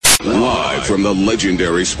Live from the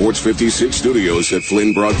legendary Sports 56 studios at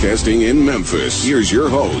Flynn Broadcasting in Memphis, here's your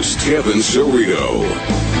host, Kevin Cerrito.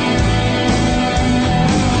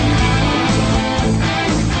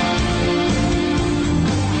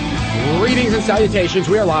 Greetings and salutations.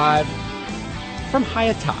 We are live from high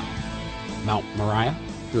atop Mount Moriah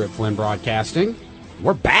here at Flynn Broadcasting.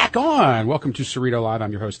 We're back on. Welcome to Cerrito Live.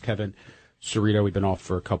 I'm your host, Kevin Cerrito. We've been off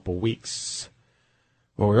for a couple weeks.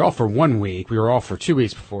 Well, we were off for 1 week. We were off for 2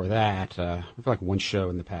 weeks before that. We've like one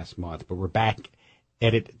show in the past month, but we're back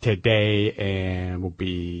at it today, and we'll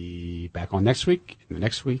be back on next week, and the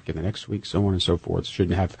next week, and the next week, so on and so forth.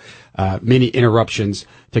 Shouldn't have many interruptions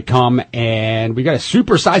to come, and we got a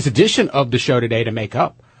supersized edition of the show today to make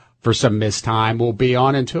up for some missed time. We'll be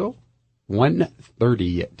on until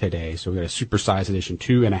 1:30 today, so we got a supersized edition,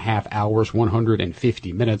 2.5 hours,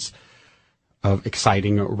 150 minutes of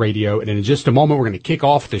exciting radio. And in just a moment, we're going to kick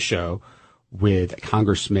off the show with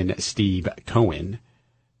Congressman Steve Cohen,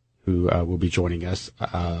 who will be joining us.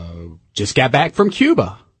 Just got back from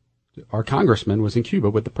Cuba. Our congressman was in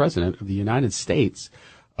Cuba with the President of the United States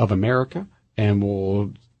of America, and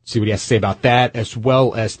we'll see what he has to say about that, as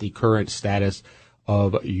well as the current status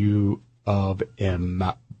of U of M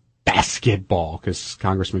basketball, because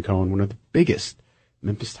Congressman Cohen, one of the biggest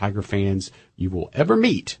Memphis Tiger fans you will ever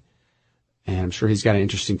meet, and I'm sure he's got an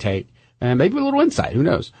interesting take and maybe a little insight, who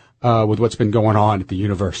knows, with what's been going on at the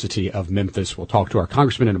University of Memphis. We'll talk to our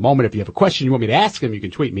congressman in a moment. If you have a question you want me to ask him, you can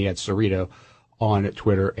tweet me at Cerrito on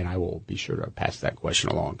Twitter, and I will be sure to pass that question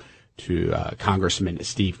along to Congressman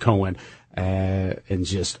Steve Cohen in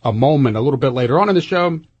just a moment. A little bit later on in the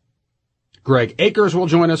show, Greg Akers will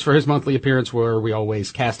join us for his monthly appearance, where we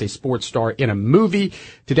always cast a sports star in a movie.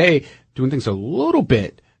 Today, doing things a little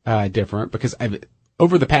bit different, because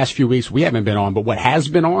over the past few weeks, we haven't been on, but what has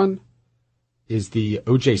been on is the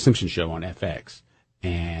O.J. Simpson show on FX.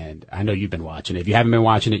 And I know you've been watching it. If you haven't been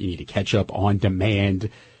watching it, you need to catch up on demand.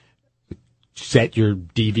 Set your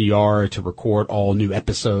DVR to record all new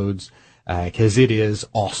episodes, because it is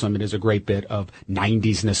awesome. It is a great bit of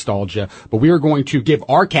 90s nostalgia. But we are going to give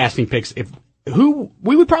our casting picks. We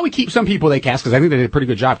would probably keep some people they cast, because I think they did a pretty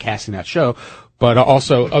good job casting that show, but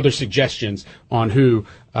also other suggestions on who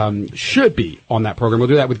should be on that program. We'll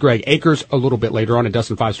do that with Greg Akers a little bit later on, and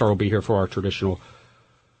Dustin Five Star will be here for our traditional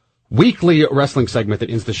weekly wrestling segment that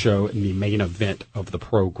ends the show in the main event of the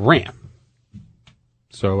program.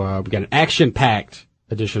 So we got an action-packed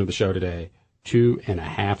edition of the show today,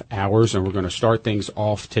 2.5 hours, and we're going to start things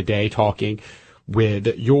off today talking with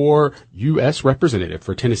your U.S. representative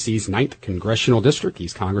for Tennessee's 9th Congressional District.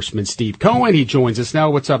 He's Congressman Steve Cohen. He joins us now.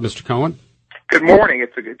 What's up, Mr. Cohen? Good morning.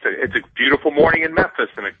 It's a beautiful morning in Memphis,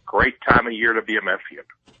 and a great time of year to be a Memphian.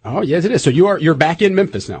 Oh, yes, it is. So you're back in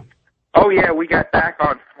Memphis now. Oh, yeah, we got back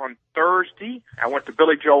on Thursday. I went to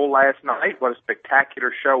Billy Joel last night. What a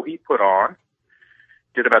spectacular show he put on.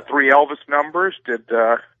 Did about 3 Elvis numbers. Did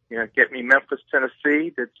Get Me Memphis,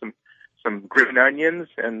 Tennessee. Did some Green Onions,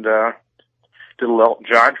 and did a little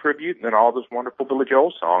John tribute, and then all those wonderful Billy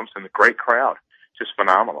Joel songs, and a great crowd. Just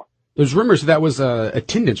phenomenal. There's rumors that was a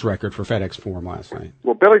attendance record for FedEx Forum last night.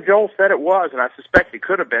 Well, Billy Joel said it was, and I suspect it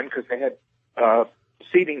could have been, because they had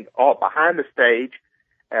seating all behind the stage.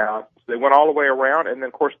 They went all the way around, and then,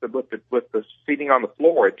 of course, with the seating on the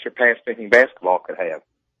floor, it surpassed anything basketball could have.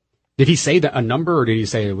 Did he say that a number, or did he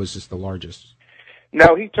say it was just the largest?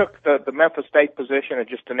 No, he took the Memphis State position and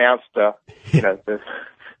just announced, he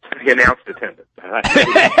announced attendance.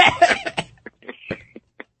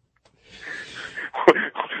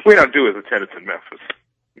 We don't do his attendance in Memphis.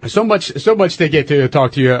 So much to get to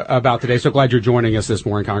talk to you about today. So glad you're joining us this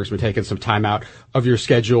morning, Congressman, taking some time out of your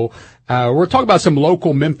schedule. We'll talk about some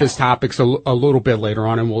local Memphis topics a little bit later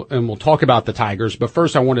on, and we'll talk about the Tigers. But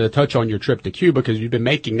first, I wanted to touch on your trip to Cuba, because you've been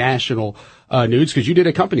making national news, because you did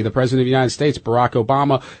accompany the President of the United States, Barack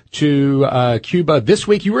Obama, to Cuba this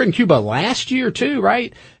week. You were in Cuba last year too,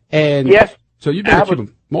 right? And yes. So you've been to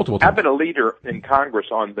Cuba multiple times. I've been a leader in Congress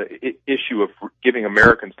on the issue of giving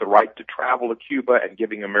Americans the right to travel to Cuba and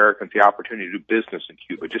giving Americans the opportunity to do business in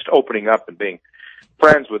Cuba, just opening up and being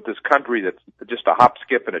friends with this country that's just a hop,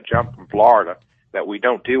 skip, and a jump from Florida that we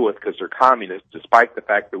don't deal with because they're communists, despite the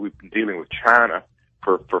fact that we've been dealing with China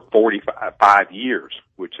for 45 years,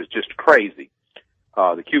 which is just crazy.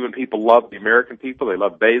 The Cuban people love the American people. They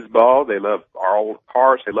love baseball. They love our old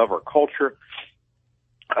cars. They love our culture.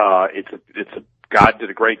 God did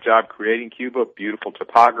a great job creating Cuba, beautiful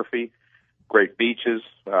topography, great beaches,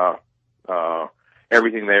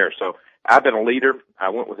 everything there. So I've been a leader. I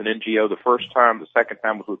went with an NGO the first time. The second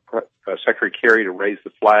time was with Secretary Kerry to raise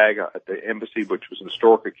the flag at the embassy, which was an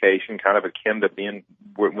historic occasion, kind of akin to being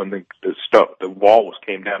when the wall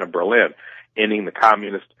came down in Berlin, ending the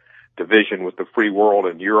communist division with the free world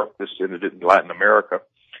in Europe. This ended in Latin America.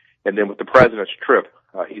 And then with the president's trip,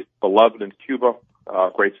 he's beloved in Cuba,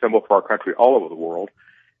 a great symbol for our country all over the world.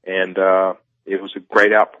 And it was a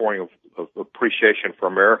great outpouring of appreciation for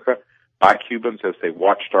America by Cubans as they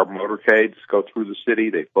watched our motorcades go through the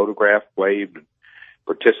city. They photographed, waved, and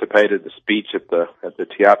participated. The speech at the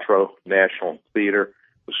Teatro National Theater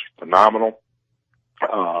was phenomenal.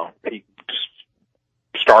 He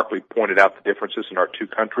just starkly pointed out the differences in our two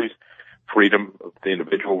countries, freedom of the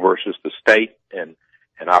individual versus the state, and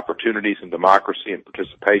opportunities and democracy and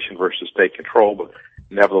participation versus state control. But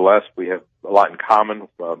nevertheless, we have a lot in common.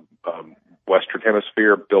 Western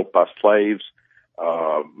Hemisphere built by slaves,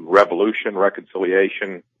 revolution,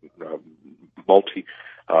 reconciliation,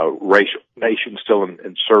 multi-racial nation still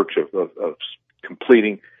in search of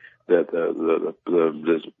completing the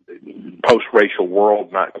post-racial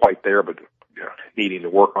world, not quite there, but needing to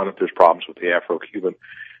work on it. There's problems with the Afro-Cuban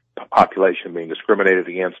population being discriminated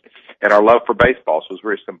against, and our love for baseball. So it's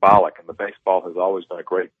very symbolic, and the baseball has always been a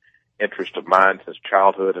great interest of mine since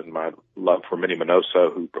childhood, and my love for Minnie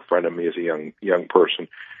Minoso, who befriended me as a young person.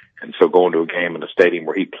 And so going to a game in a stadium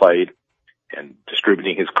where he played and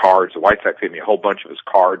distributing his cards, the White Sox gave me a whole bunch of his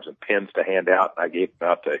cards and pens to hand out, and I gave them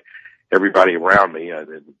out to everybody around me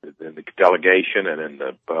in the delegation and in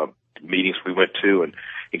the meetings we went to, and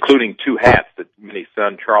including two hats that Minnie's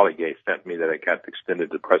son Charlie sent me that I got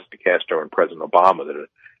extended to President Castro and President Obama that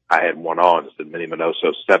I had one on. It said Minnie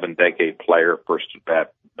Minoso, 7-decade player, first at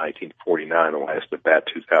bat 1949 and last at bat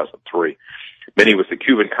 2003. Minnie was the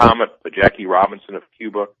Cuban Comet, the Jackie Robinson of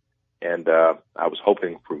Cuba, and I was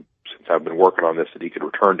hoping, since I've been working on this, that he could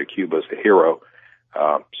return to Cuba as a hero.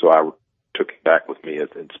 So I took him back with me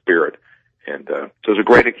in spirit, and so it was a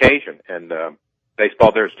great occasion. And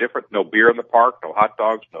baseball there is different. No beer in the park, no hot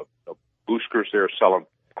dogs, no boosters there selling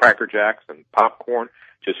Cracker Jacks and popcorn.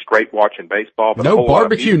 Just straight watching baseball. But no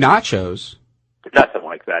barbecue nachos. Nothing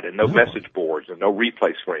like that, and no message boards and no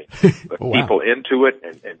replay screen. But people into it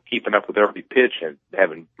and keeping up with every pitch and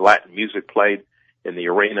having Latin music played in the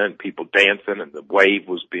arena and people dancing, and the wave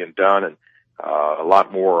was being done, and a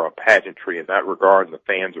lot more pageantry in that regard, and the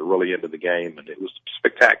fans are really into the game, and it was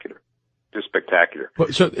spectacular. Just spectacular.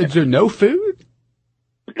 So is there no food?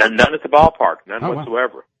 None at the ballpark, none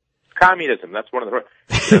whatsoever. Wow. Communism, that's one of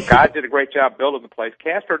the God did a great job building the place.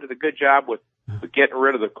 Castro did a good job with getting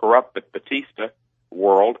rid of the corrupt Batista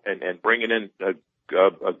world and bringing in a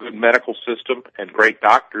good medical system and great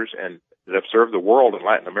doctors and that have served the world in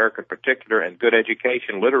Latin America in particular, and good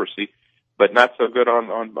education, literacy, but not so good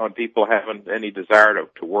on people having any desire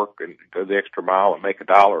to work and go the extra mile and make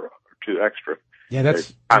 $1 or $2 extra. Yeah,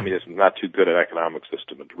 communism is not too good an economic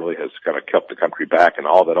system. It really has kind of kept the country back, and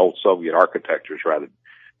all that old Soviet architecture is rather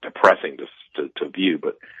depressing to view.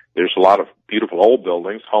 But there's a lot of beautiful old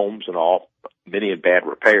buildings, homes and all, many in bad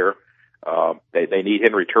repair. They need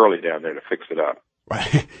Henry Turley down there to fix it up.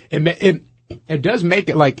 Right. It does make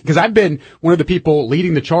it because I've been one of the people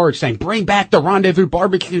leading the charge saying, bring back the Rendezvous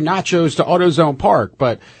barbecue nachos to AutoZone Park.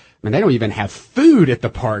 But they don't even have food at the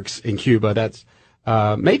parks in Cuba. That's,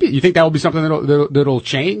 maybe you think that will be something that'll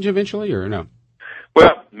change eventually, or no?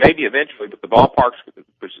 Well, maybe eventually, but the ballparks,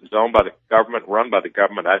 which is owned by the government, run by the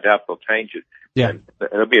government, I doubt they'll change it. Yeah. And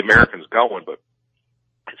there'll be Americans going, but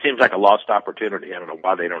it seems like a lost opportunity. I don't know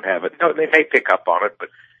why they don't have it. No, they may pick up on it, but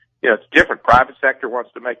it's different. Private sector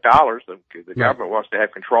wants to make dollars, and the government wants to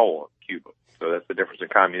have control of Cuba. So that's the difference in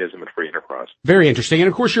communism and free enterprise. Very interesting. And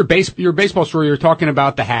of course, your baseball story, you're talking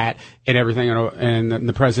about the hat and everything, and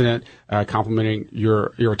the president complimenting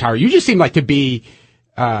your attire. You just seem like to be,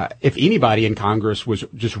 if anybody in Congress was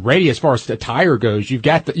just ready as far as attire goes. You've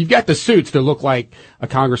got the suits that look like a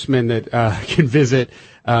congressman that can visit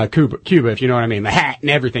Cuba, if you know what I mean. The hat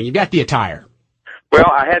and everything. You've got the attire. Well,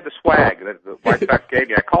 I had the swag that the White Sox gave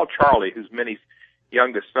me. I called Charlie, who's Minnie's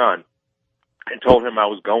youngest son, and told him I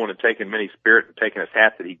was going and taking Minnie's spirit and taking his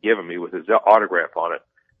hat that he'd given me with his autograph on it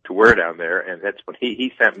to wear down there. And that's when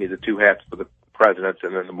he sent me the two hats for the presidents,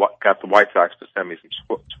 and then got the White Sox to send me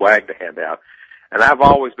some swag to hand out. And I've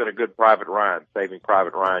always been a good Private Ryan, Saving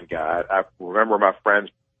Private Ryan guy. I remember my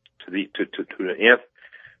friends to the nth.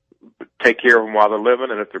 Take care of them while they're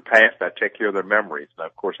living, and if they're passed, I take care of their memories. And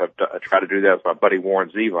of course, I try to do that with my buddy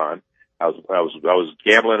Warren Zevon. I was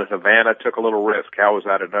gambling in Havana, took a little risk. How was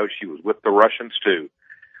I to know she was with the Russians too?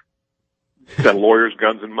 Got lawyers,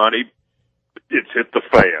 guns, and money. It's hit the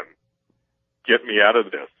fan. Get me out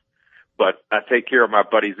of this. But I take care of my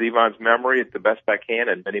buddy Zevon's memory the best I can,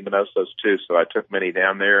 and Minnie Minoso's too. So I took Minnie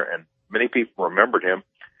down there, and many people remembered him.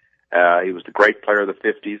 He was the great player of the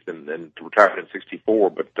 50s and retired in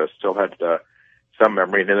 64, but still had some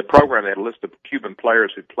memory. And in the program, they had a list of Cuban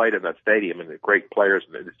players who played in that stadium, and the great players,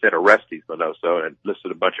 and it said Orestes Minoso, and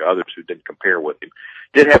listed a bunch of others who didn't compare with him.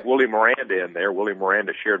 Did have Willie Miranda in there. Willie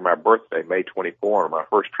Miranda shared my birthday, May 24, and my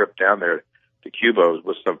first trip down there to Cuba was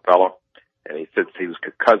with some fellow, and he said he was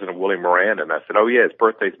a cousin of Willie Miranda, and I said, oh yeah, his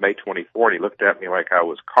birthday's May 24, and he looked at me like I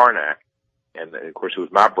was Karnak. And, of course, it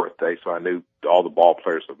was my birthday, so I knew all the ball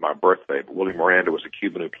players of my birthday. But Willie Miranda was a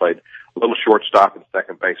Cuban who played a little shortstop and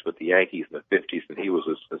second base with the Yankees in the 50s, and he was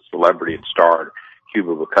a celebrity and star in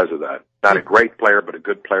Cuba because of that. Not a great player, but a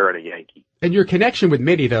good player and a Yankee. And your connection with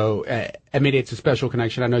Minnie, though, I mean, it's a special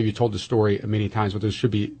connection. I know you told the story many times, but I'm sure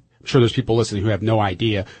there's people listening who have no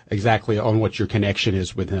idea exactly on what your connection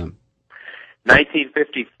is with him.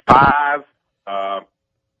 1955,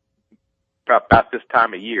 about this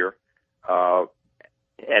time of year,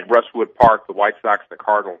 at Greensward Park, the White Sox and the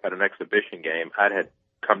Cardinals had an exhibition game. I had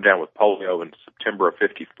come down with polio in September of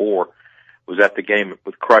 '54. Was at the game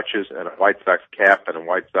with crutches and a White Sox cap and a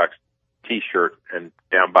White Sox T-shirt, and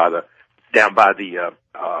down by the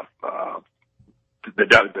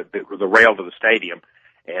rail to the stadium,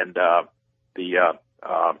 and the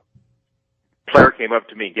player came up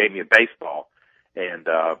to me and gave me a baseball, and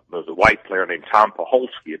it was a white player named Tom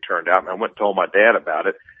Paholsky, it turned out, and I went and told my dad about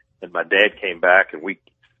it. And my dad came back, and we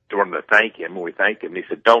wanted to thank him, and we thanked him. And he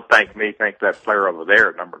said, don't thank me, thank that player over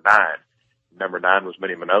there, number 9. Number 9 was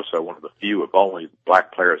Minnie Minoso, one of the few of only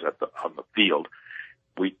black players on the field.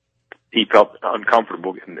 He felt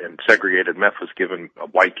uncomfortable and segregated Memphis giving a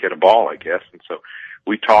white kid a ball, I guess. And so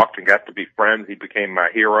we talked and got to be friends. He became my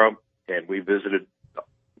hero, and we visited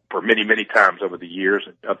for many, many times over the years.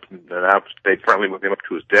 And I stayed friendly with him up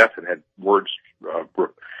to his death and had words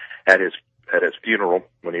at his funeral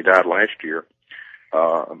when he died last year,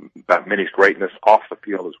 about Minnie's greatness off the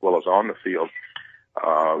field as well as on the field.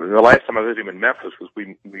 The last time I visited him in Memphis was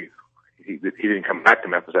he didn't come back to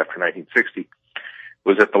Memphis after 1960.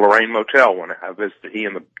 Was at the Lorraine Motel when I visited he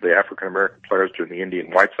and the African American players during the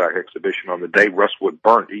Indian White Sox exhibition on the day Greensward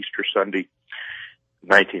burned, Easter Sunday,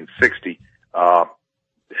 1960.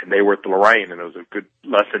 And they were at the Lorraine, and it was a good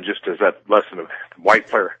lesson, just as that lesson of the white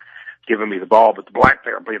player giving me the ball, but the black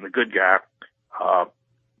player being the good guy.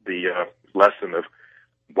 The lesson of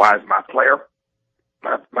why is my player,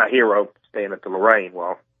 my hero, staying at the Lorraine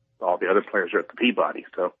while all the other players are at the Peabody.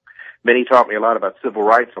 So Minnie taught me a lot about civil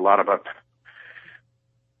rights, a lot about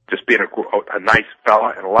just being a nice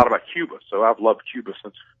fella, and a lot about Cuba. So I've loved Cuba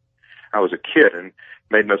since I was a kid, and it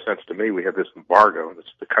made no sense to me. We have this embargo, and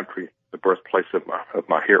it's the country, the birthplace of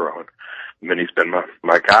my hero, and Minnie's been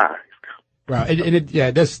my guy. Wow. And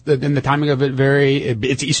the timing of it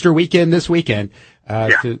it's Easter weekend this weekend,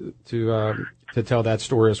 to tell that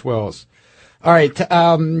story as well. All right.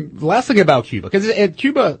 Last thing about Cuba, because at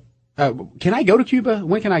Cuba, can I go to Cuba?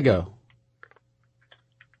 When can I go?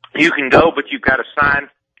 You can go, but you've got to sign,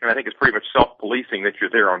 and I think it's pretty much self-policing that you're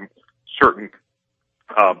there on certain,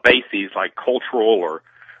 bases like cultural or,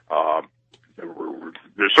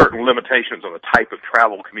 there's certain limitations on the type of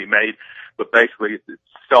travel that can be made, but basically it's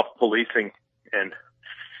self-policing, and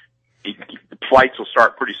the flights will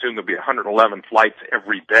start pretty soon. There'll be 111 flights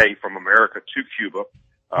every day from America to Cuba.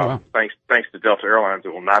 Wow. Thanks to Delta Airlines,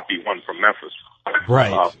 there will not be one from Memphis.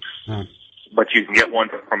 Right. But you can get one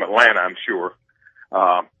from Atlanta, I'm sure.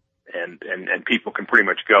 And people can pretty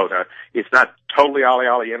much go. Now, it's not totally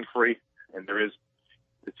ollie in free, and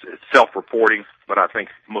it's self-reporting, but I think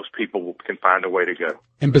most people can find a way to go.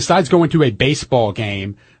 And besides going to a baseball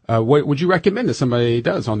game, what would you recommend that somebody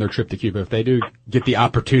does on their trip to Cuba if they do get the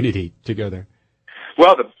opportunity to go there?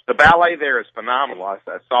 Well, the ballet there is phenomenal. I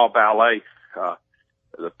saw ballet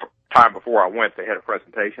the time before I went. They had a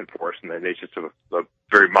presentation for us, and it's just a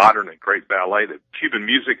very modern and great ballet. The Cuban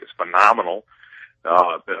music is phenomenal.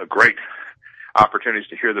 Great opportunities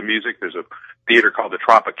to hear the music. There's a theater called the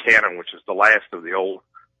Tropicana, which is the last of the old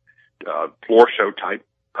floor show type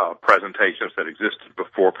presentations that existed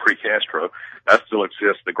before pre-Castro. That still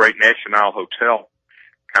exists. The Great National Hotel,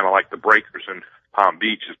 kind of like the Breakers in Palm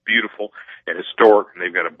Beach, is beautiful and historic, and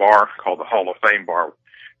they've got a bar called the Hall of Fame bar,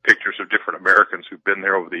 pictures of different Americans who've been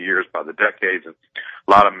there over the years by the decades, and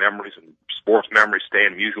a lot of memories and sports memories.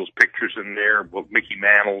 Stan Musial's pictures in there, Mickey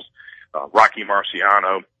Mantle's, Rocky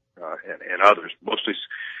Marciano, and others, mostly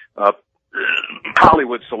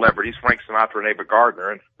Hollywood celebrities, Frank Sinatra and Ava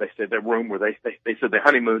Gardner. And they said that room where they said they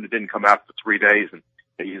honeymooned, it didn't come out for 3 days, and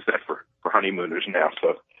they use that for honeymooners now.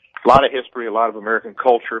 So a lot of history, a lot of American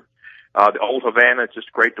culture. The old Havana is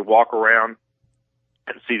just great to walk around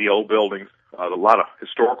and see the old buildings. A lot of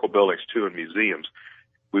historical buildings too, and museums.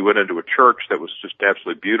 We went into a church that was just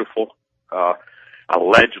absolutely beautiful.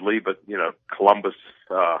 Allegedly, but Columbus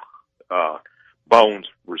bones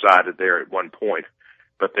resided there at one point.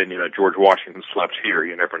 But then George Washington slept here.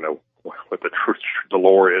 You never know what the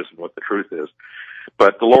lore is and what the truth is.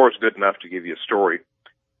 But the lore is good enough to give you a story.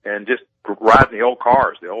 And just riding the old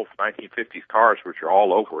cars, the old 1950s cars, which are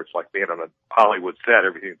all over. It's like being on a Hollywood set.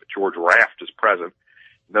 Everything but George Raft is present.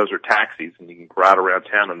 And those are taxis, and you can ride around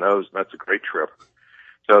town in those, and that's a great trip.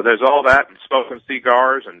 So there's all that, and smoking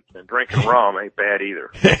cigars and drinking rum ain't bad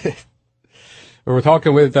either. We're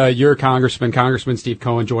talking with your Congressman Steve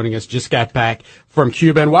Cohen, joining us. Just got back from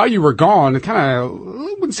Cuba. And while you were gone, it kind of,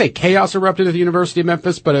 I wouldn't say chaos erupted at the University of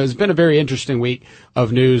Memphis, but it's been a very interesting week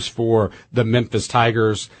of news for the Memphis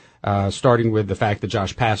Tigers, starting with the fact that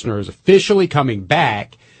Josh Pastner is officially coming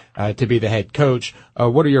back to be the head coach.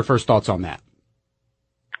 What are your first thoughts on that?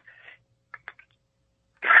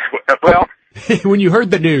 Well, when you heard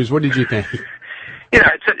the news, what did you think?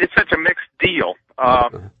 It's such a mixed deal.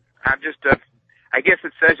 I'm just, I guess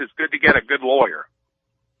it says it's good to get a good lawyer.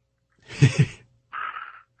 I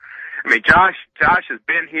mean, Josh has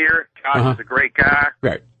been here. Josh is a great guy,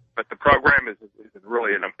 right? But the program is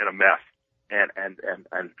really in a mess, and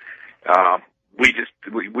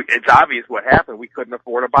it's obvious what happened. We couldn't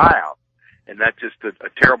afford a buyout, and that's just a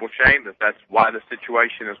terrible shame that's why the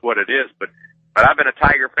situation is what it is. But I've been a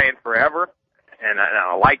Tiger fan forever, and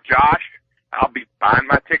I like Josh. I'll be buying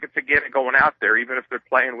my tickets again and going out there, even if they're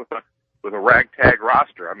playing with a ragtag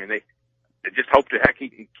roster. I mean, they just hope to heck he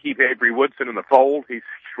can keep Avery Woodson in the fold. He's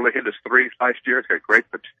really hit his threes last year. He's got great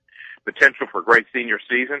potential for a great senior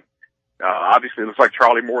season. Obviously, it looks like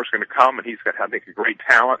Charlie Moore's going to come, and he's got, I think, a great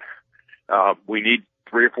talent. We need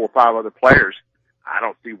 3 or 4 or 5 other players. I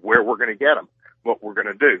don't see where we're going to get them, what we're going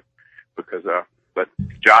to do, because but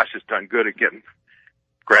Josh has done good at getting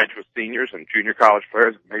graduate seniors and junior college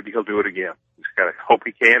players. Maybe he'll do it again. He's got to hope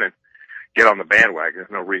he can and get on the bandwagon.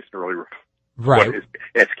 There's no reason to really. Right.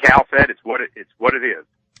 As Cal said, it's what it is.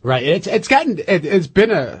 Right. It has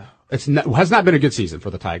not been a good season for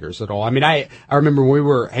the Tigers at all. I mean, I remember when we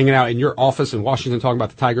were hanging out in your office in Washington talking about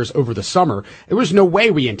the Tigers over the summer, there was no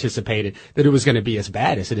way we anticipated that it was going to be as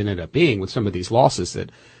bad as it ended up being with some of these losses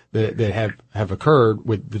that have occurred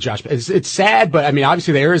with the Josh. It's sad, but I mean,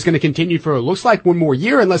 obviously the era is going to continue for, it looks like, one more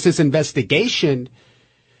year unless this investigation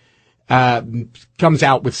comes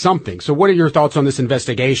out with something. So what are your thoughts on this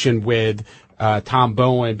investigation with Tom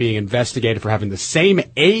Bowen being investigated for having the same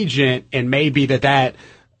agent, and maybe that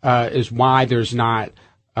is why there's not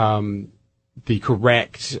the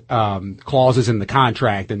correct clauses in the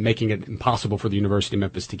contract and making it impossible for the University of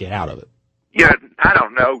Memphis to get out of it? Yeah, I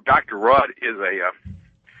don't know. Dr. Rudd is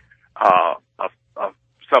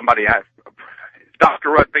somebody. Dr.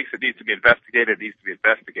 Rudd thinks it needs to be investigated. It needs to be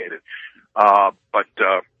investigated. But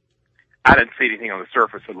I didn't see anything on the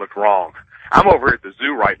surface that looked wrong. I'm over here at the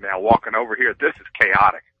zoo right now, walking over here. This is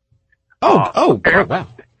chaotic. Oh, wow.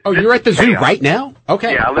 Oh, you're at the zoo right now?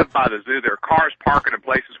 Okay. Yeah, I live by the zoo. There are cars parking in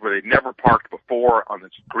places where they never parked before on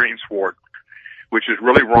this Greensward, which is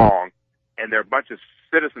really wrong. And there are a bunch of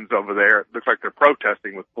citizens over there. It looks like they're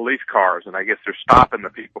protesting with police cars, and I guess they're stopping the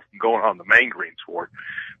people from going on the main Greensward.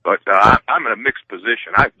 But I'm in a mixed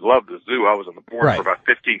position. I love the zoo. I was on the board for about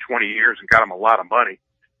 15, 20 years and got them a lot of money.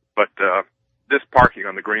 But this parking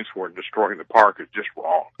on the Greensward and destroying the park is just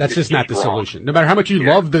wrong. That's just not the solution. No matter how much you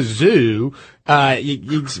love the zoo,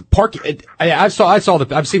 you park. I've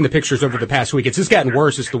seen the pictures over the past week. It's just gotten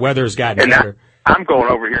worse as the weather has gotten better. I'm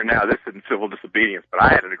going over here now. This isn't civil disobedience, but I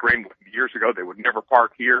had an agreement with them years ago. They would never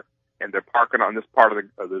park here, and they're parking on this part of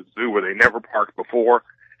the zoo where they never parked before.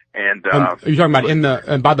 And are you talking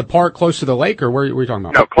about by the park, close to the lake, or where are you talking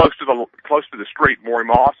about? No, close to the street, Maury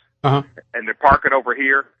Moss. And they're parking over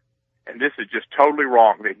here. And this is just totally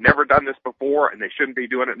wrong. They've never done this before, and they shouldn't be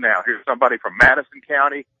doing it now. Here's somebody from Madison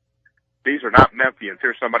County. These are not Memphians.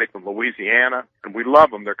 Here's somebody from Louisiana, and we love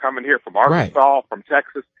them. They're coming here from Arkansas, from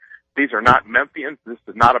Texas. These are not Memphians. This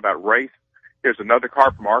is not about race. Here's another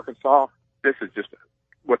car from Arkansas. This is just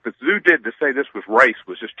what the zoo did to say this was race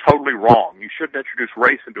was just totally wrong. You shouldn't introduce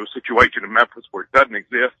race into a situation in Memphis where it doesn't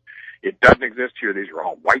exist. It doesn't exist here. These are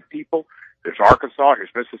all white people. There's Arkansas. Here's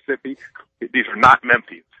Mississippi. These are not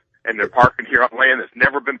Memphians. And they're parking here on land that's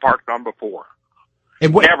never been parked on before.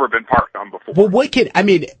 Never been parked on before. Well,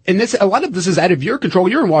 a lot of this is out of your control.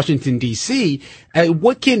 You're in Washington, D.C.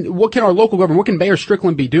 What can our local government, what can Mayor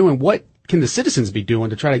Strickland be doing? What can the citizens be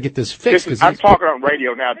doing to try to get this fixed? I'm talking on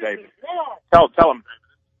radio now, David. Tell them.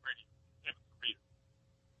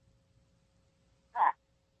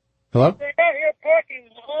 Hello? They got here parking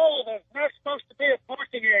in all that's not supposed to be a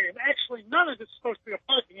parking area. Actually, none of it's supposed to be a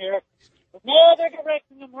parking area. But now they're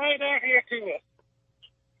directing them right out here to us.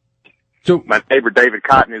 So my neighbor David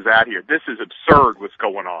Cotton is out here. This is absurd what's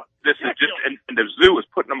going on. This is just, and the zoo is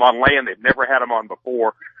putting them on land they've never had them on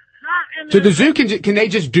before. So the zoo, can they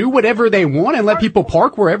just do whatever they want and let people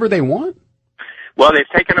park wherever they want? Well, they've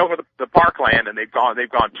taken over the parkland, and they've gone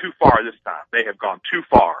too far this time. They have gone too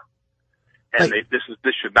far. And this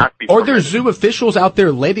should not be. Are there zoo officials out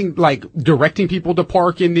there directing people to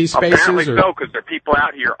park in these spaces? Apparently so, because there are people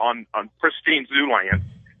out here on pristine zoo land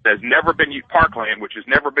that's never been used, parkland, which has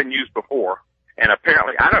never been used before. And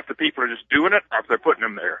apparently, I don't know if the people are just doing it or if they're putting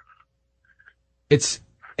them there. It's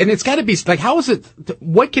got to be like, how is it?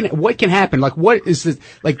 What can happen? Like, what is this?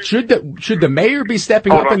 Like, should the mayor be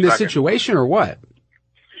stepping up in this situation or what?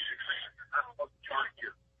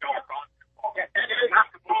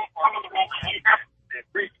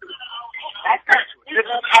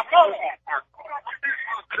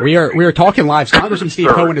 We are talking live. Congressman Steve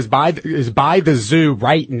Cohen is by the zoo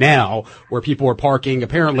right now, where people are parking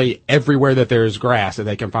apparently everywhere that there's grass that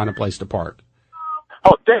they can find a place to park.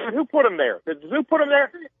 Oh, David, who put them there? Did the zoo put them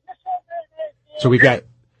there? So we've got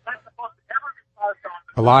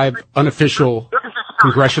a live, unofficial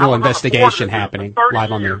congressional investigation happening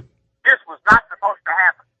live on there. This was not supposed to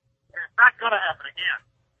happen. It's not going to happen again.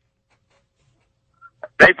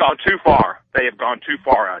 They've gone too far. They have gone too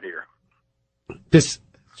far out here.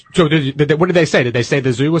 So what did they say? Did they say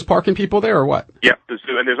the zoo was parking people there or what? Yep, the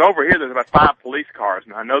zoo. And there's about 5 police cars,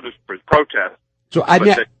 and I know there's protests. So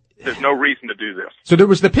there's no reason to do this. So there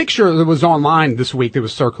was the picture that was online this week that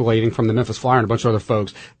was circulating from the Memphis Flyer and a bunch of other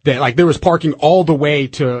folks that there was parking all the way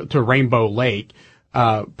to Rainbow Lake,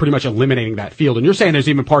 pretty much eliminating that field. And you're saying there's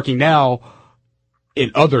even parking now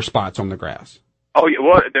in other spots on the grass. Oh yeah,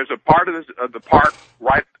 well there's a part of the park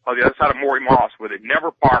right on the other side of Maury Moss where they've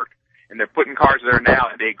never parked, and they're putting cars there now,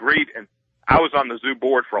 and they agreed. And I was on the zoo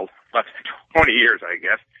board for less than 20 years, I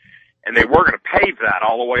guess. And they were going to pave that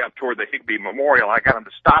all the way up toward the Higbee Memorial. I got them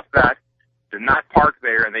to stop that, to not park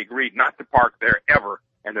there, and they agreed not to park there ever,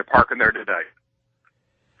 and they're parking there today.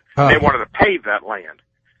 They wanted to pave that land.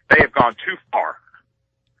 They have gone too far.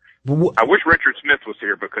 I wish Richard Smith was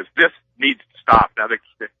here because this needs to stop. Now,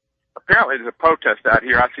 apparently there's a protest out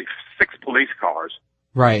here. I see 6 police cars.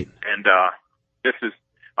 Right. And this is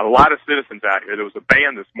a lot of citizens out here. There was a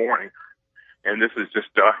ban this morning, and this is just...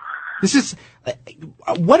 This is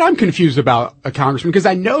what I'm confused about, Congressman, because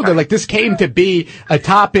I know that this came to be a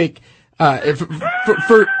topic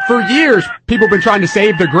for years. People have been trying to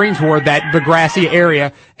save the Greensward, the grassy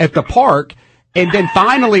area at the park, and then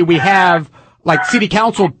finally we have city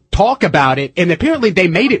council talk about it, and apparently they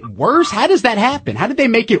made it worse. How does that happen? How did they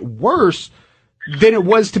make it worse than it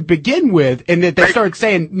was to begin with? And that they started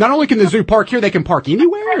saying not only can the zoo park here, they can park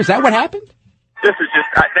anywhere. Is that what happened? This is just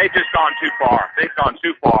they've just gone too far. They've gone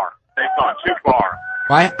too far. They've gone too far.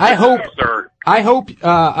 I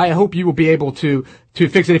hope you will be able to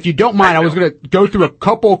fix it. If you don't mind, I was going to go through a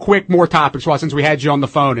couple quick more topics since we had you on the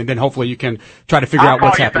phone, and then hopefully you can try to figure out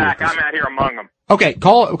what's happening. I'm out here among them. Okay,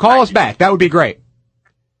 call us back. That would be great.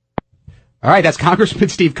 All right, that's Congressman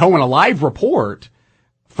Steve Cohen, a live report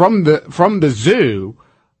from the zoo,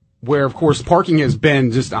 where of course parking has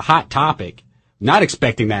been just a hot topic. Not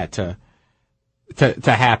expecting that to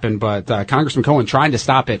happen, but Congressman Cohen trying to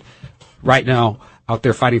stop it right now out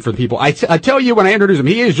there fighting for the people. I tell you when I introduce him,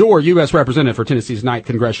 he is your U.S. representative for Tennessee's 9th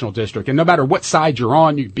Congressional District. And no matter what side you're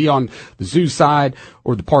on, you can be on the zoo side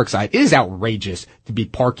or the park side. It is outrageous to be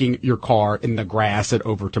parking your car in the grass at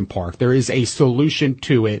Overton Park. There is a solution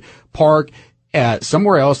to it. Park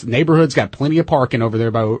somewhere else. Neighborhood's got plenty of parking over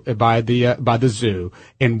there by the zoo,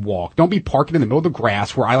 and walk. Don't be parking in the middle of the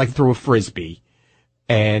grass where I like to throw a Frisbee.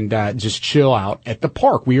 And just chill out at the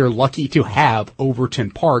park. We are lucky to have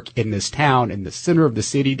Overton Park in this town, in the center of the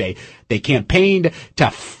city. They campaigned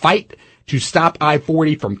to fight to stop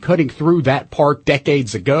I-40 from cutting through that park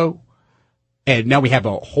decades ago. And now we have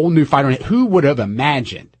a whole new fight on it. Who would have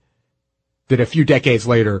imagined that a few decades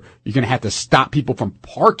later, you're going to have to stop people from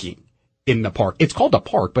parking in the park? It's called a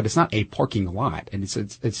park, but it's not a parking lot. And this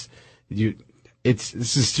is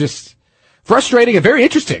just frustrating and very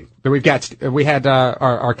interesting that we had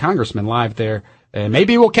our congressman live there, and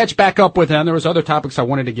maybe we'll catch back up with him. There was other topics I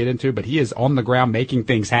wanted to get into, but he is on the ground making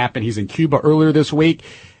things happen. He's in Cuba earlier this week,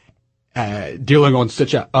 dealing on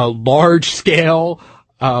such a large scale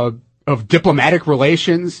of diplomatic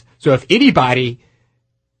relations. So if anybody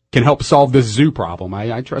can help solve this zoo problem,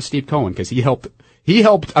 I trust Steve Cohen, because he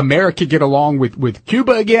helped America get along with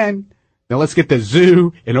Cuba again. Now let's get the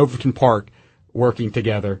zoo and Overton Park working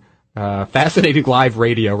together. Fascinating live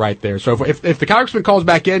radio right there. So if the congressman calls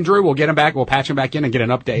back in, Drew, we'll get him back. We'll patch him back in and get an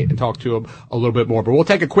update and talk to him a little bit more. But we'll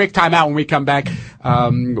take a quick time out. When we come back,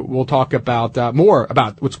 we'll talk about more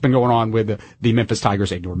about what's been going on with the Memphis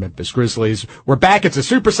Tigers and your Memphis Grizzlies. We're back. It's a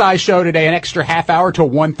supersized show today, an extra half hour till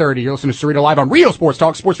 1:30. You're listening to Cerrito Live on Real Sports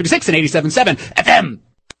Talk, Sports 56 and 87.7 FM.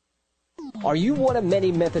 Are you one of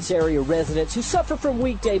many Memphis area residents who suffer from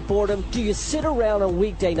weekday boredom? Do you sit around on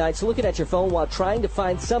weekday nights looking at your phone while trying to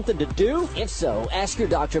find something to do? If so, ask your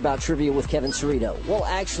doctor about Trivia with Kevin Cerrito. Well,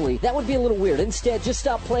 actually, that would be a little weird. Instead, just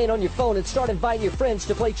stop playing on your phone and start inviting your friends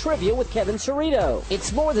to play Trivia with Kevin Cerrito.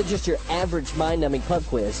 It's more than just your average mind-numbing pub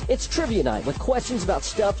quiz. It's Trivia Night with questions about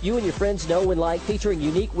stuff you and your friends know and like, featuring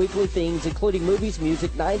unique weekly themes including movies, music,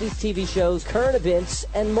 90s TV shows, current events,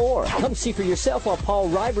 and more. Come see for yourself while Paul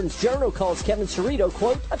Ryburn's journal calls Kevin Cerrito,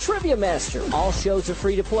 quote, a trivia master. All shows are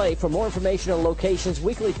free to play. For more information on locations,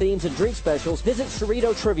 weekly themes, and drink specials, visit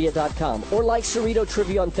CerritoTrivia.com or like Cerrito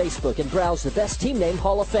Trivia on Facebook and browse the best team name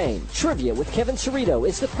Hall of Fame. Trivia with Kevin Cerrito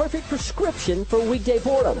is the perfect prescription for weekday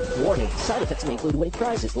boredom. Warning, side effects may include winning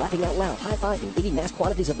prizes, laughing out loud, high-fiving, eating mass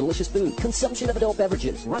quantities of delicious food, consumption of adult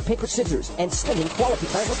beverages, rock, paper, scissors, and spending quality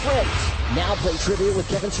time with friends. Now play Trivia with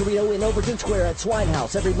Kevin Cerrito in Overton Square at Swine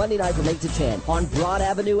House every Monday night from 8 to 10. On Broad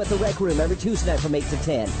Avenue at the Rec Room every Tuesday night from 8 to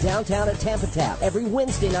 10. Downtown at Tampa Tap every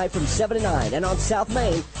Wednesday night from 7 to 9. And on South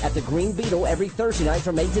Main at the Green Beetle every Thursday night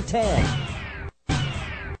from 8 to 10.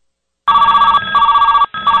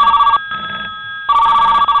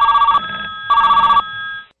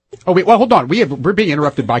 Oh, wait, well, hold on. We're being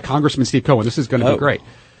interrupted by Congressman Steve Cohen. This is going to be great.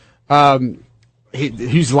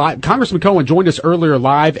 He's live. Congressman Cohen joined us earlier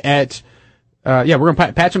live at, we're going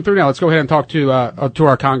to patch him through now. Let's go ahead and talk to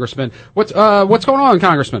our congressman. What's going on,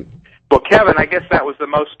 Congressman? Well, Kevin, I guess that was the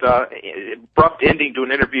most abrupt ending to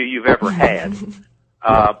an interview you've ever had.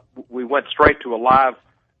 We went straight to a live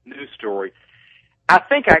news story. I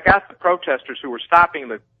think I got the protesters who were stopping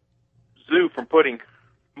the zoo from putting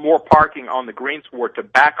more parking on the Greensward to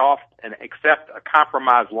back off and accept a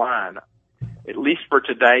compromise line, at least for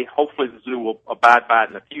today. Hopefully the zoo will abide by it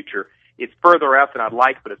in the future. It's further out than I'd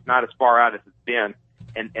like, but it's not as far out as it's been,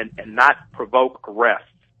 and not provoke arrests.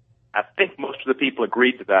 I think most of the people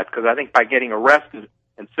agreed to that, because I think by getting arrested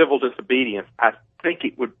and civil disobedience, I think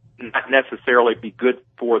it would not necessarily be good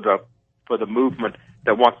for the movement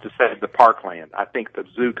that wants to save the parkland. I think the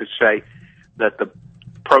zoo could say that the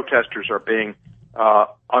protesters are being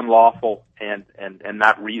unlawful and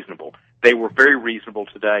not reasonable. They were very reasonable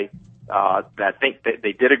today. I think that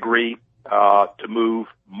they did agree to move.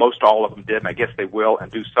 Most all of them did, and I guess they will, and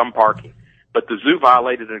do some parking. But the zoo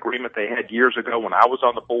violated an agreement they had years ago when I was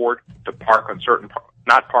on the board to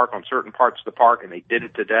not park on certain parts of the park, and they did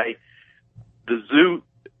it today. The zoo,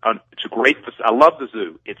 it's a great. I love the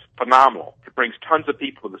zoo. It's phenomenal. It brings tons of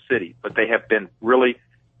people to the city, but they have been really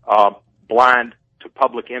blind to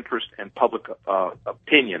public interest and public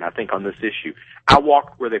opinion, I think, on this issue. I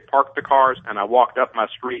walked where they parked the cars, and I walked up my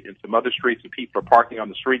street and some other streets, and people are parking on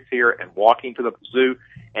the streets here and walking to the zoo,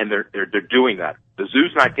 and they're doing that. The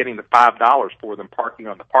zoo's not getting the $5 for them parking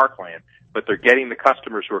on the parkland, but they're getting the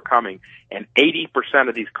customers who are coming, and 80%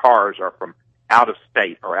 of these cars are from out of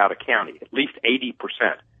state or out of county, at least 80%.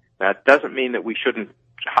 Now, it doesn't mean that we shouldn't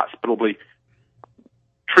hospitably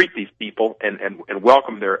treat these people and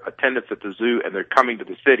welcome their attendance at the zoo and their coming to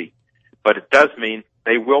the city. But it does mean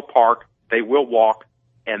they will park, they will walk,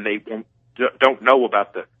 and they don't know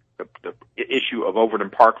about the issue of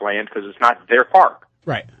Overton Park land because it's not their park.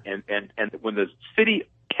 Right. And when the city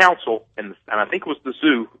council, and I think it was the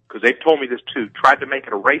zoo, because they've told me this too, tried to make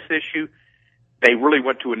it a race issue, they really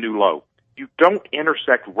went to a new low. You don't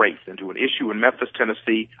intersect race into an issue in Memphis,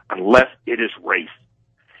 Tennessee, unless it is race.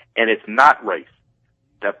 And it's not race.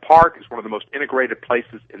 That park is one of the most integrated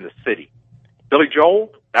places in the city. Billy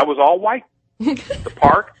Joel, that was all white. The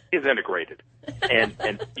park is integrated.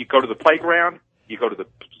 And you go to the playground, you go to the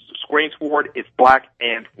Greensward, it's black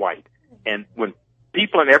and white. And when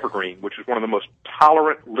people in Evergreen, which is one of the most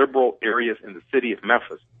tolerant, liberal areas in the city of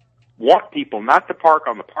Memphis, want people not to park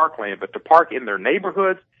on the parkland, but to park in their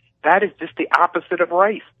neighborhoods, that is just the opposite of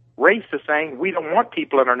race. Race is saying we don't want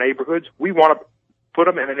people in our neighborhoods. We want to put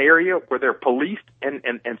them in an area where they're policed and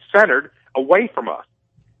centered away from us.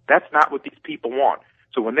 That's not what these people want.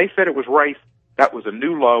 So when they said it was race, that was a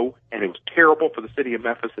new low, and it was terrible for the city of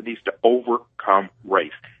Memphis. It needs to overcome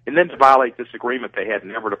race. And then to violate this agreement they had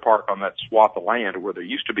never to park on that swath of land where there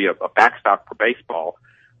used to be a backstop for baseball,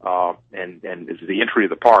 and is the entry of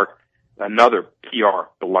the park, another PR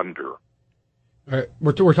blunder.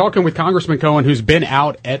 We're talking with Congressman Cohen, who's been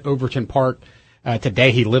out at Overton Park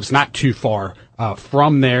today. He lives not too far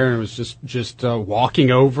from there, and was just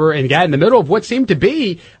walking over and got in the middle of what seemed to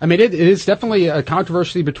be. I mean, it is definitely a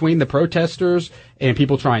controversy between the protesters and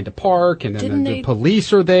people trying to park, and then the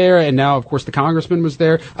police are there, and now, of course, the congressman was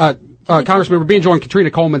there. Congressman, we're being joined. Katrina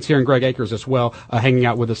Coleman's here and Greg Akers as well, hanging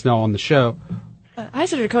out with us now on the show. Hi,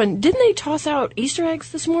 Senator Cohen. Didn't they toss out Easter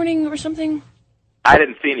eggs this morning or something? I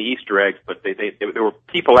didn't see any Easter eggs, but there were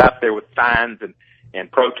people out there with signs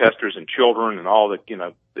and protesters and children and all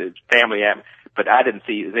the family. But I didn't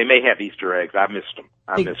see. They may have Easter eggs. I missed them.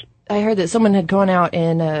 I heard that someone had gone out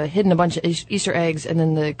and hidden a bunch of Easter eggs, and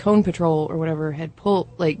then the Cone Patrol or whatever had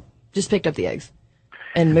just picked up the eggs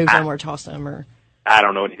and moved them or tossed them. Or I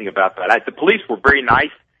don't know anything about that. The police were very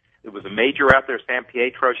nice. There was a major out there, San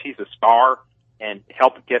Pietro. She's a star, and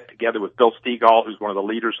helped get together with Bill Stegall, who's one of the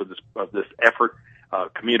leaders of this effort,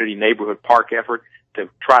 community neighborhood park effort, to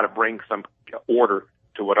try to bring some order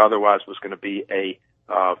to what otherwise was going to be a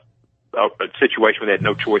situation where they had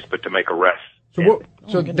no choice but to make arrests.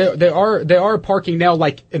 So they are parking now,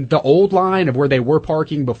 like in the old line of where they were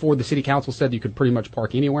parking before the city council said you could pretty much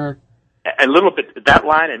park anywhere. A little bit that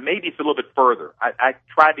line, and maybe it's a little bit further. I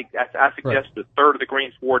suggested a third of the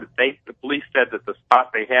Greensward. The police said that the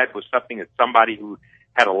spot they had was something that somebody who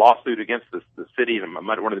had a lawsuit against the city, and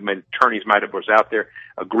one of the attorneys was out there,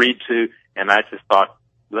 agreed to. And I just thought,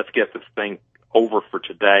 let's get this thing over for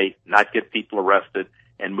today, not get people arrested,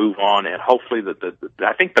 and move on. And hopefully,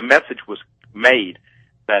 I think the message was made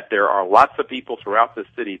that there are lots of people throughout the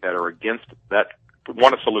city that are against that.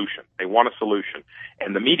 Want a solution. They want a solution,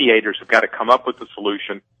 and the mediators have got to come up with the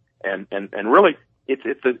solution. And really, it's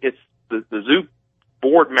the zoo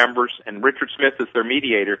board members, and Richard Smith as their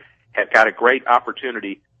mediator, have got a great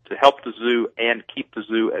opportunity to help the zoo and keep the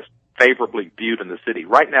zoo as favorably viewed in the city.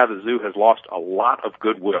 Right now, the zoo has lost a lot of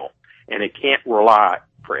goodwill, and it can't rely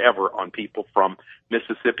forever on people from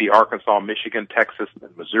Mississippi, Arkansas, Michigan, Texas,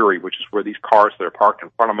 and Missouri, which is where these cars that are parked in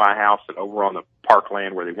front of my house and over on the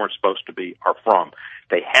parkland where they weren't supposed to be are from.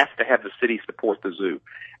 They have to have the city support the zoo.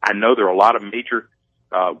 I know there are a lot of major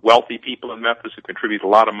wealthy people in Memphis who contribute a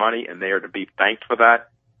lot of money, and they are to be thanked for that.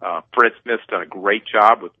 Fred Smith's done a great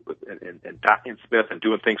job and Diane Smith and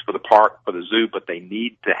doing things for the park, for the zoo, but they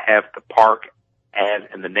need to have the park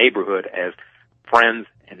and the neighborhood as friends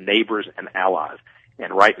and neighbors and allies.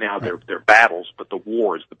 And right now they're battles, but the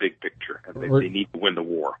war is the big picture, and they need to win the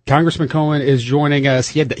war. Congressman Cohen is joining us.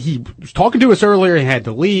 He was talking to us earlier. He had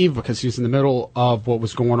to leave because he was in the middle of what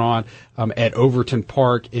was going on at Overton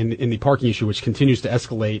Park in the parking issue, which continues to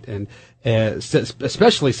escalate, and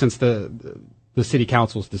especially since the city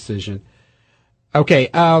council's decision. Okay,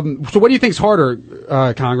 so what do you think's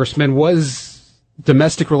harder, Congressman? Was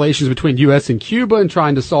domestic relations between U.S. and Cuba and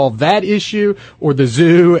trying to solve that issue, or the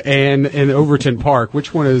zoo and Overton Park?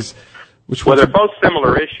 Which one is? Well, they're both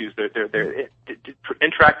similar issues. They're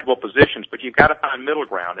intractable positions, but you've got to find middle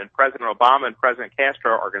ground. And President Obama and President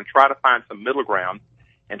Castro are going to try to find some middle ground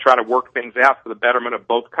and try to work things out for the betterment of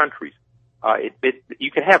both countries.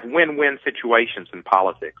 You can have win-win situations in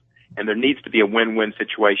politics, and there needs to be a win-win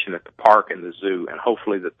situation at the park and the zoo, and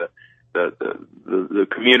hopefully that the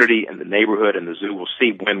community and the neighborhood and the zoo will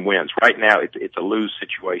see win-wins. Right now, it's a lose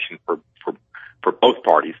situation for both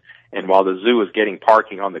parties. And while the zoo is getting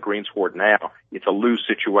parking on the Greensward now, it's a lose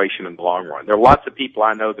situation in the long run. There are lots of people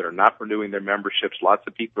I know that are not renewing their memberships, lots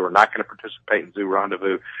of people who are not going to participate in Zoo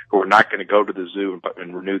Rendezvous, who are not going to go to the zoo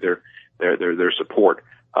and renew their support.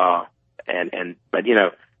 But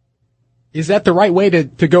is that the right way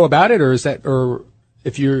to go about it, or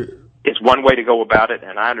if you're? It's one way to go about it,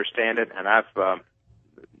 and I understand it, and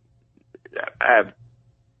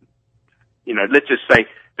let's just say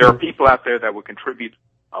there are people out there that would contribute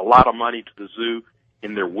a lot of money to the zoo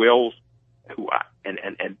in their wills who and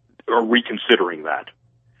are reconsidering that.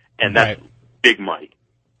 And that's big money.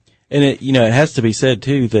 And it has to be said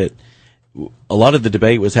too that a lot of the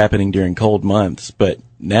debate was happening during cold months, but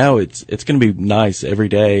now it's going to be nice every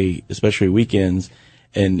day, especially weekends.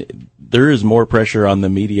 And there is more pressure on the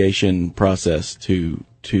mediation process to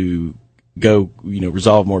go,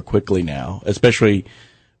 resolve more quickly now, especially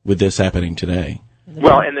with this happening today.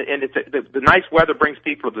 Well, and it's the nice weather brings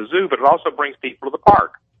people to the zoo, but it also brings people to the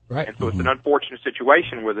park. Right. And so it's an unfortunate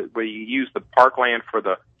situation where you use the parkland for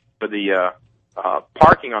the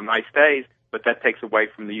parking on nice days, but that takes away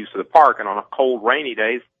from the use of the park. And on cold, rainy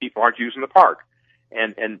days, people aren't using the park.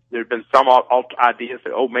 And there have been some ideas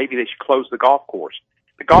that maybe they should close the golf course.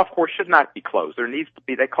 The golf course should not be closed. There needs to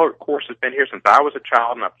be, that course has been here since I was a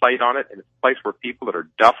child, and I played on it, and it's a place where people that are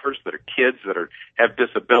duffers, that are kids, that have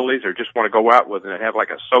disabilities, or just want to go out with and have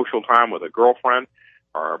like a social time with a girlfriend,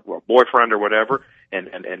 boyfriend or whatever, and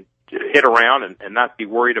hit around and not be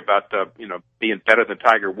worried about being better than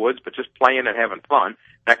Tiger Woods, but just playing and having fun.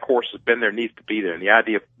 That course has been there, needs to be there. And the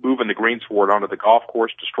idea of moving the Greensward onto the golf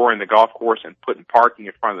course, destroying the golf course, and putting parking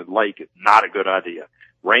in front of the lake is not a good idea.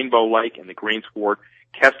 Rainbow Lake and the Greensward,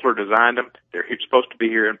 Kessler designed them. They're supposed to be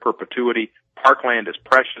here in perpetuity. Parkland is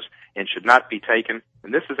precious and should not be taken.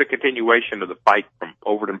 And this is a continuation of the fight from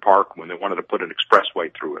Overton Park when they wanted to put an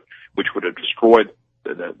expressway through it, which would have destroyed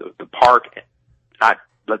the park, not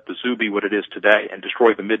let the zoo be what it is today, and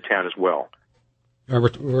destroy the Midtown as well.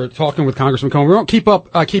 We're talking with Congressman Cohen. We won't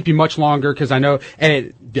keep you much longer because I know,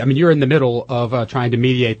 you're in the middle of trying to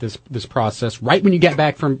mediate this process right when you get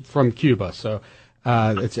back from Cuba. So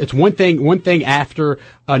it's one thing after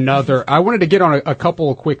another. I wanted to get on a couple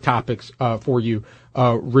of quick topics for you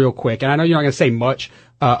real quick, and I know you're not going to say much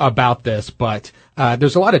about this, but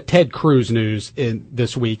there's a lot of Ted Cruz news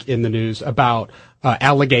this week in the news about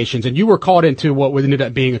allegations, and you were called into what ended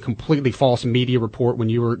up being a completely false media report when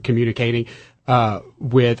you were communicating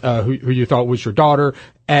with who you thought was your daughter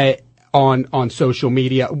on social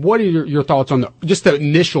media. What are your thoughts on just the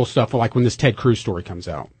initial stuff, like when this Ted Cruz story comes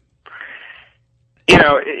out?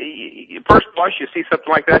 First blush, you see something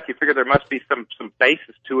like that, you figure there must be some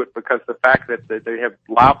basis to it, because the fact that they have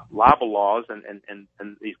libel laws, and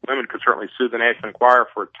these women could certainly sue the National Enquirer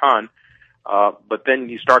for a ton, but then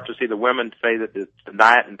you start to see the women say that it's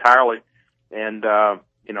deny it entirely, and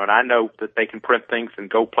I know that they can print things and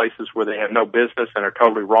go places where they have no business and are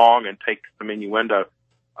totally wrong and take some innuendo.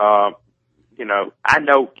 I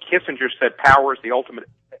know Kissinger said power is the ultimate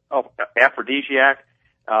aphrodisiac.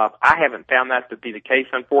 I haven't found that to be the case,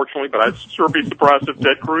 unfortunately, but I'd sure be surprised if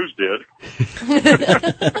Ted Cruz did.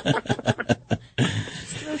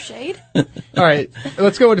 No shade. All right,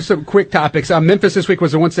 let's go into some quick topics. Memphis this week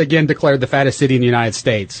was once again declared the fattest city in the United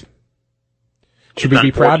States. Should we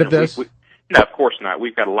be proud of this? No, of course not.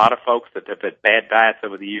 We've got a lot of folks that have had bad diets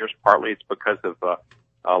over the years. Partly it's because of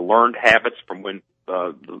learned habits from when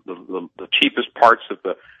the cheapest parts of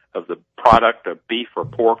the product, of beef or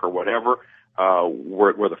pork or whatever,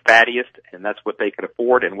 were the fattiest, and that's what they could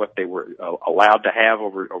afford and what they were allowed to have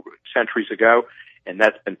over centuries ago, and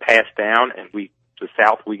that's been passed down. And the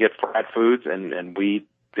South, we get fried foods, and we,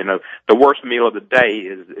 the worst meal of the day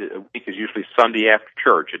is usually Sunday after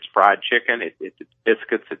church. It's fried chicken, it's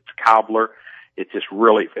biscuits, it's cobbler, it's just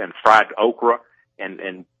really, and fried okra,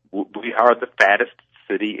 and we are the fattest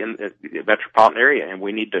city in the metropolitan area, and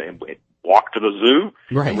we need to walk to the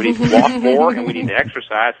zoo, right. And we need to walk more, and we need to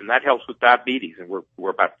exercise, and that helps with diabetes, and we're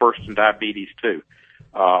about first in diabetes too.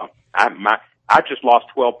 I just lost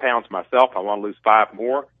 12 pounds myself. I want to lose 5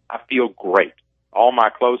 more. I feel great. All my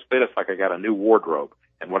clothes fit. It's like I got a new wardrobe.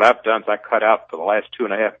 And what I've done is I cut out for the last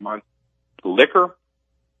 2.5 months liquor,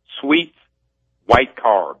 sweets, white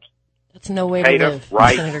carbs. That's no way potato, to live,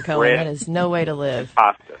 rice, Senator Cohen. bread, that is no way to live.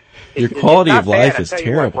 Pasta. Your quality of life is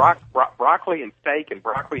terrible. terrible. Broccoli and steak and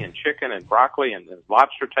broccoli and chicken and broccoli and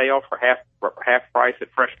lobster tail for half price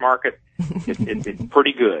at Fresh Market. It's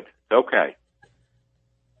pretty good. It's okay.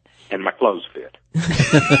 And my clothes fit.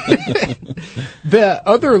 The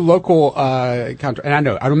other local and I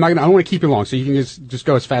know I don't want to keep you long, so you can just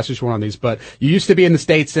go as fast as you want on these. But you used to be in the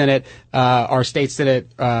state senate, our state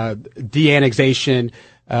senate de-annexation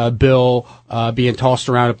bill being tossed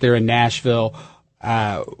around up there in Nashville.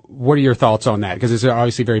 What are your thoughts on that? Because it's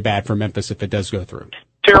obviously very bad for Memphis if it does go through.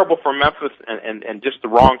 Terrible for Memphis, and just the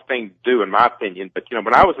wrong thing to do, in my opinion. But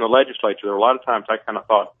when I was in the legislature, there were a lot of times I kind of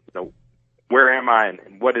thought, where am I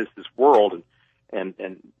and what is this world? And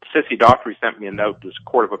Sissy Daughtry sent me a note, this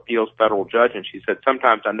Court of Appeals federal judge, and she said,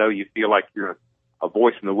 sometimes I know you feel like you're a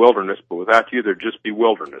voice in the wilderness, but without you, there'd just be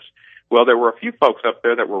wilderness. Well, there were a few folks up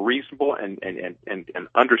there that were reasonable and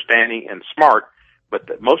understanding and smart,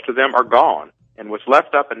 but most of them are gone. And what's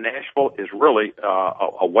left up in Nashville is really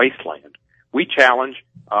a wasteland. We challenge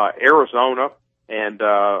Arizona and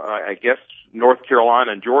I guess North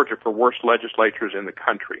Carolina and Georgia for worst legislatures in the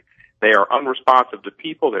country. They are unresponsive to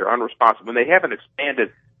people. They're unresponsive. When they haven't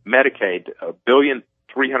expanded Medicaid, $1.3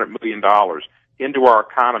 billion into our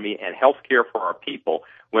economy and health care for our people,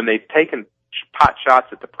 when they've taken pot shots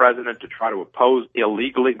at the president to try to oppose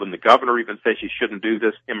illegally, when the governor even says you shouldn't do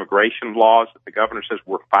this, immigration laws, that the governor says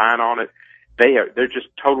we're fine on it, they're just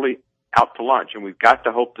totally out to lunch. And we've got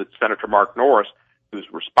to hope that Senator Mark Norris, who's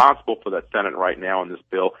responsible for that Senate right now in this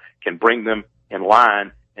bill, can bring them in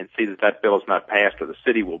line and see that that bill is not passed, or the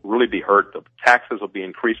city will really be hurt. The taxes will be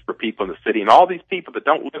increased for people in the city. And all these people that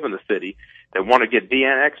don't live in the city that want to get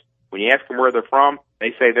de-annexed, when you ask them where they're from,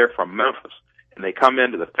 they say they're from Memphis. and they come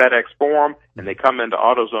into the FedEx Forum, and they come into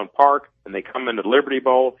AutoZone Park, and they come into Liberty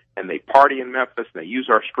Bowl, and they party in Memphis, and they use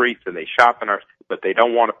our streets, and they shop in our, but they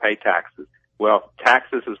don't want to pay taxes. Well,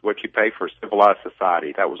 taxes is what you pay for a civilized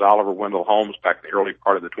society. That was Oliver Wendell Holmes back in the early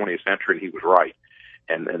part of the 20th century, and he was right.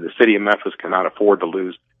 And the city of Memphis cannot afford to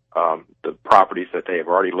lose the properties that they have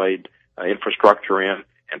already laid infrastructure in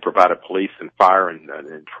and provided police and fire and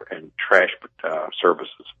trash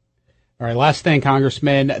services. All right, last thing,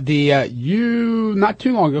 Congressman. You not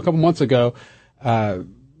too long ago, a couple months ago,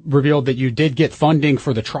 revealed that you did get funding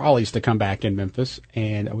for the trolleys to come back in Memphis,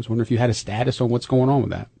 and I was wondering if you had a status on what's going on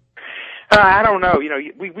with that. I don't know. You know,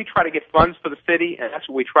 we try to get funds for the city, and that's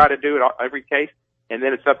what we try to do in every case. And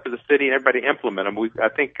then it's up to the city and everybody to implement them. I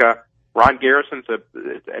think Ron Garrison's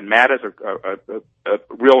and Matt is a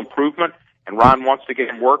real improvement, and Ron wants to get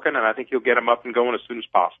him working, and I think he'll get him up and going as soon as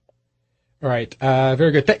possible. All right.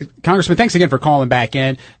 Very good. Congressman, thanks again for calling back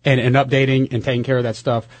in and updating and taking care of that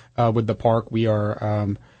stuff with the park. We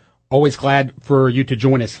are always glad for you to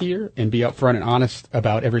join us here and be upfront and honest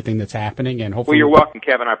about everything that's happening. And hopefully, well, you're welcome,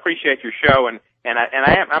 Kevin. I appreciate your show, and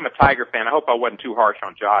I'm a Tiger fan. I hope I wasn't too harsh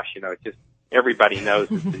on Josh. You know, it's just everybody knows.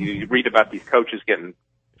 You read about these coaches getting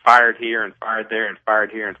fired here and fired there and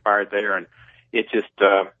fired here and fired there, and it's just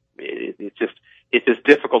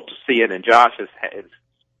difficult to see it. And Josh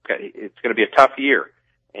it's going to be a tough year,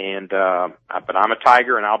 and but I'm a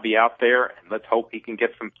Tiger, and I'll be out there, and let's hope he can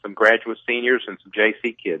get some graduate seniors and some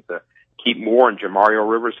JC kids. Keep Moore and Jamario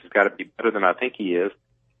Rivers has got to be better than I think he is.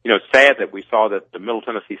 You know, it's sad that we saw that the Middle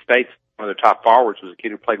Tennessee State's one of their top forwards was a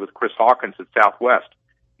kid who played with Chris Hawkins at Southwest.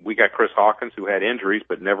 We got Chris Hawkins, who had injuries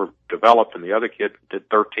but never developed, and the other kid did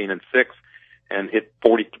 13-6 and hit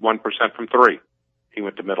 41% from three. He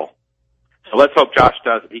went to middle. So let's hope Josh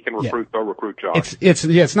does. If he can recruit, go recruit Josh.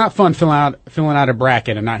 It's not fun filling out a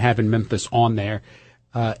bracket and not having Memphis on there.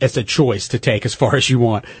 It's a choice to take as far as you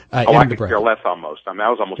want. I could care less almost. I mean, I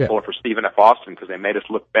was almost pulling for Stephen F. Austin because they made us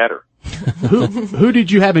look better. Who did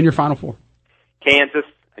you have in your Final Four? Kansas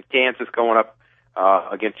going up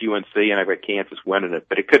against UNC, and I've got Kansas winning it.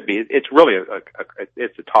 But it could be. It's really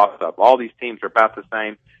it's a toss-up. All these teams are about the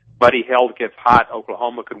same. Buddy Hield gets hot.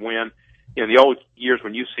 Oklahoma could win. In the old years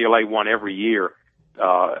when UCLA won every year,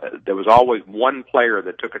 there was always one player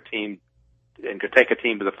that took a team and could take a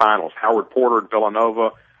team to the finals. Howard Porter at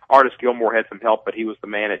Villanova. Artis Gilmore had some help, but he was the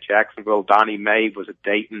man at Jacksonville. Donnie Mae was at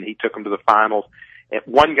Dayton. He took them to the finals. And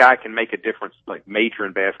one guy can make a difference, like major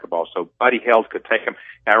in basketball. So Buddy Hield could take him.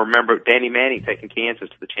 I remember Danny Manning taking Kansas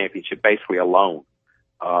to the championship basically alone.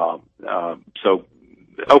 So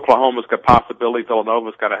Oklahoma's got possibility.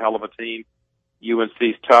 Villanova's got a hell of a team.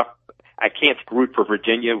 UNC's tough. I can't root for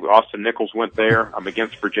Virginia. Austin Nichols went there. I'm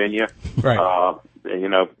against Virginia. Right. You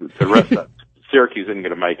know, the rest of Syracuse isn't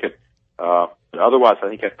going to make it. Otherwise, I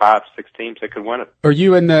think at 5-6 teams that could win it. Are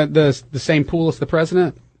you in the same pool as the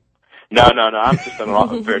president? No. I'm just in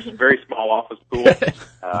a very small office pool.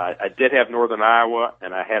 I did have Northern Iowa,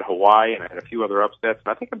 and I had Hawaii, and I had a few other upsets,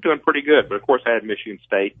 and I think I'm doing pretty good. But, of course, I had Michigan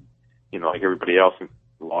State, you know, like everybody else, and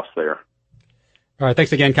lost there. All right.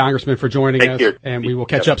 Thanks again, Congressman, for joining us, and we will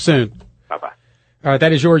catch up soon. Bye-bye. All right.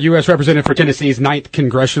 That is your U.S. Representative for Tennessee's 9th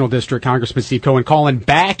Congressional District, Congressman Steve Cohen, calling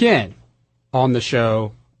back in on the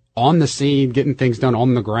show, on the scene, getting things done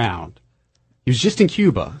on the ground. He was just in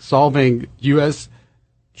Cuba solving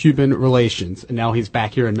U.S.-Cuban relations, and now he's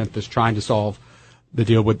back here in Memphis trying to solve the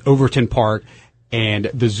deal with Overton Park and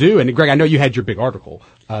the zoo. And, Greg, I know you had your big article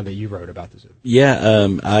that you wrote about the zoo. Yeah,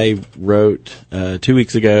 I wrote 2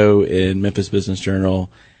 weeks ago in Memphis Business Journal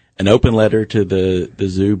an open letter to the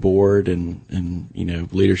zoo board and you know,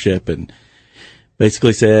 leadership, and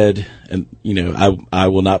basically said, and you know, I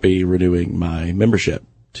will not be renewing my membership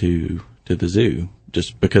to the zoo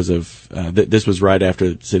just because of this was right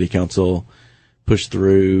after the city council pushed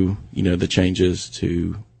through, you know, the changes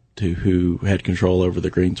to who had control over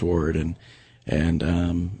the Greensward, and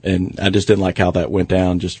I just didn't like how that went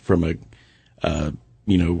down just from a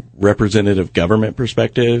you know, representative government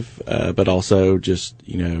perspective, but also just,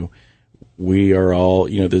 you know, we are all,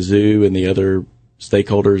 you know, the zoo and the other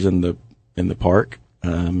stakeholders in the park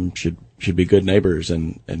should be good neighbors,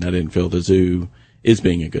 and I didn't feel the zoo is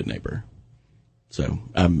being a good neighbor. So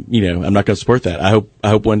you know, I'm not going to support that. I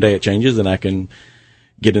hope one day it changes and I can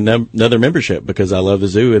get another membership because I love the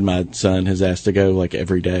zoo, and my son has asked to go like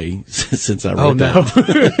every day since I wrote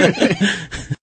that.